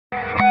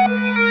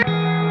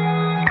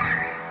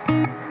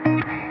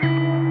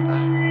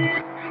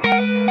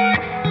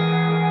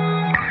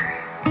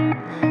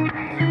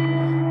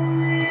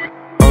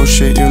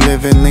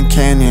live in the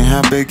canyon.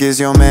 How big is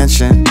your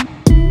mansion?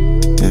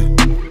 Yeah.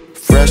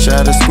 Fresh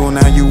out of school,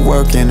 now you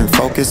working and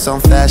focus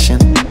on fashion.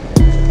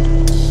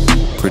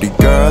 Pretty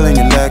girl and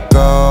you let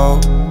go.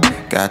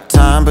 Got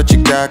time but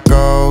you got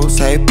goals.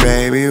 Hey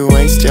baby,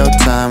 waste your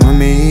time with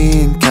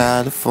me in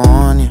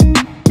California.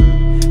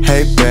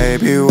 Hey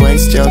baby,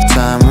 waste your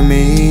time with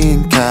me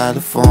in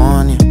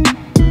California.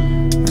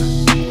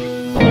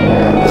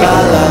 La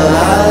la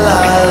la la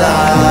la,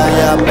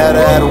 yeah, I met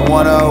her at a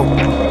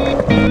 1-0.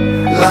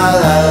 La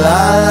la la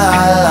la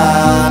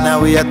la,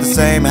 now we at the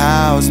same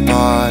house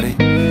party.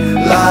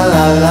 La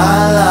la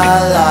la la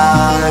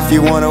la, if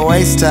you wanna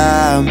waste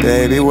time,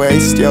 baby,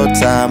 waste your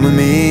time with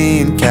me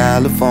in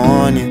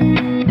California.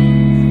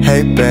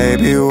 Hey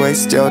baby,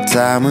 waste your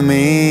time with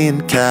me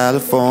in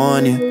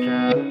California.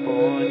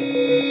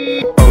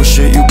 Oh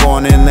shit, you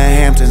born in the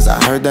Hamptons,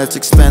 I heard that's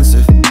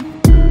expensive.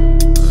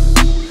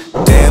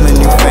 Damn, and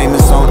you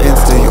famous on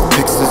Insta, your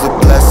pics is a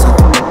blessing.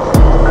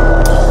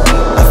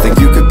 I think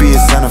you could be a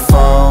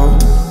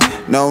centerfold,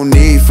 no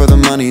need for the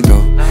money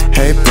though.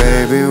 Hey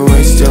baby,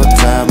 waste your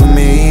time with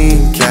me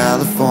in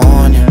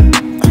California.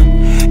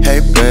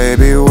 Hey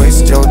baby,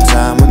 waste your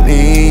time with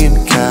me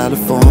in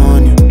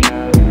California.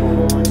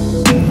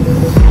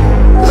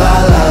 La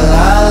la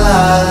la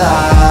la la,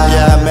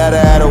 yeah, I met her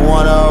at a 1-0.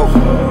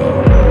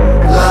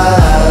 La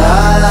la la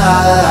la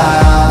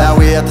la, now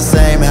we at the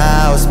same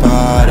house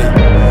party.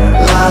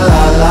 La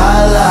la la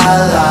la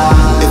la,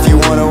 if you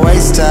wanna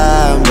waste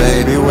time,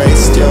 baby,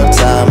 waste your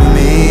time with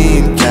me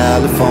in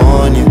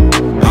California.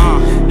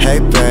 Hey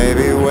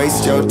baby,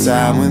 waste your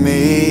time with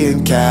me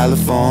in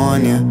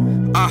California.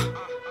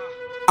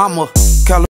 I'm a